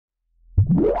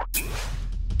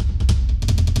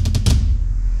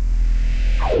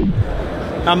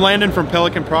I'm Landon from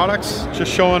Pelican Products,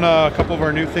 just showing a couple of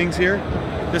our new things here.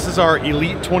 This is our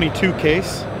Elite 22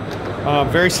 case,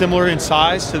 very similar in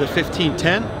size to the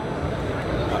 1510,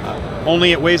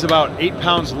 only it weighs about 8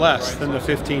 pounds less than the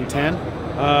 1510.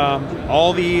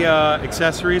 All the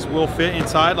accessories will fit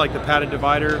inside, like the padded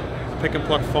divider, pick and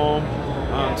pluck foam.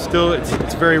 Still,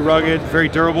 it's very rugged, very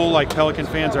durable, like Pelican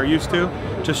fans are used to,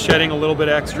 just shedding a little bit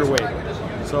of extra weight.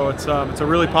 So it's a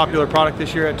really popular product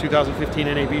this year at 2015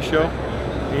 NAB show,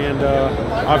 and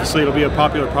obviously it'll be a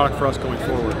popular product for us going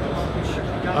forward.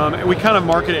 We kind of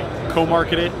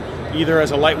co-market it, either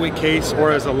as a lightweight case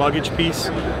or as a luggage piece.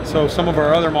 So some of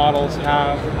our other models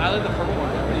have,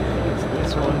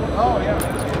 this one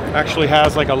actually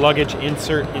has like a luggage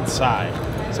insert inside.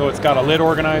 So it's got a lid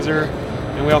organizer,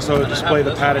 and we also display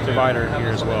the padded divider here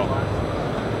as well.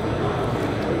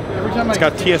 It's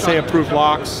got TSA approved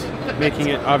locks, making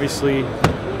it obviously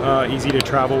easy to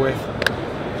travel with.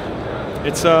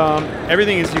 It's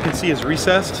everything, as you can see, is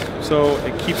recessed, so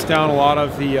it keeps down a lot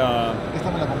of the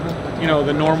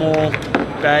the normal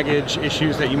baggage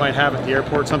issues that you might have at the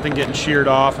airport, something getting sheared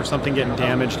off or something getting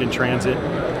damaged in transit.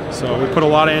 So we put a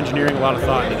lot of engineering, a lot of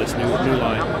thought into this new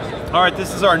line. All right,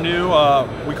 this is our new,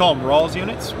 we call them RALS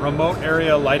units, remote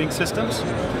area lighting systems.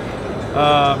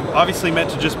 Obviously meant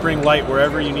to just bring light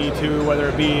wherever you need to, whether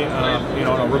it be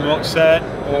a remote set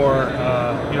or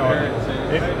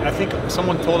I think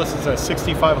someone told us it's a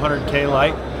 6500K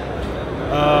light.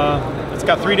 It's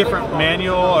got three different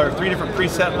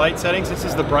preset light settings. This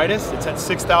is the brightest. It's at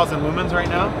 6,000 lumens right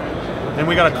now, and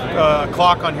we got a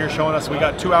clock on here showing us we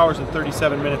got 2 hours and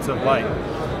 37 minutes of light.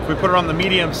 If we put it on the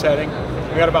medium setting,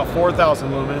 we got about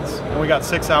 4,000 lumens, and we got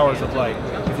 6 hours of light.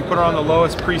 If you put it on the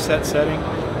lowest preset setting,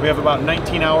 we have about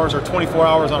 19 hours or 24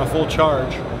 hours on a full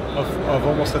charge of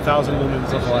almost 1,000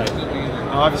 lumens of light.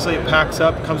 Obviously it packs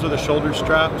up, comes with a shoulder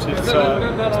strap, so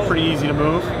it's pretty easy to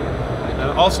move.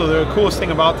 Also, the coolest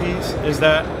thing about these is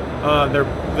that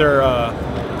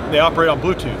they operate on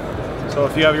Bluetooth. So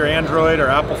if you have your Android or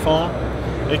Apple phone,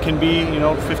 it can be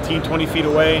 15, 20 feet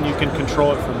away, and you can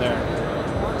control it from there.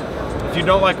 If you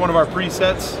don't like one of our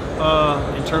presets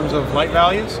in terms of light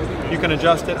values, you can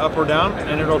adjust it up or down,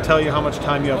 and it'll tell you how much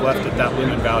time you have left at that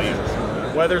lumen value.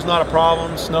 Weather's not a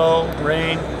problem, snow,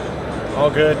 rain, all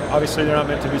good. Obviously they're not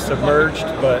meant to be submerged,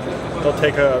 but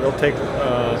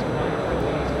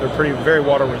they're very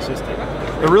water resistant.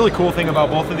 The really cool thing about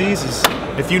both of these is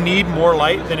if you need more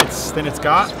light than it's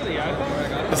got,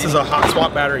 this is a hot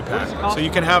swap battery pack. So you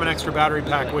can have an extra battery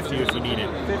pack with you if you need it.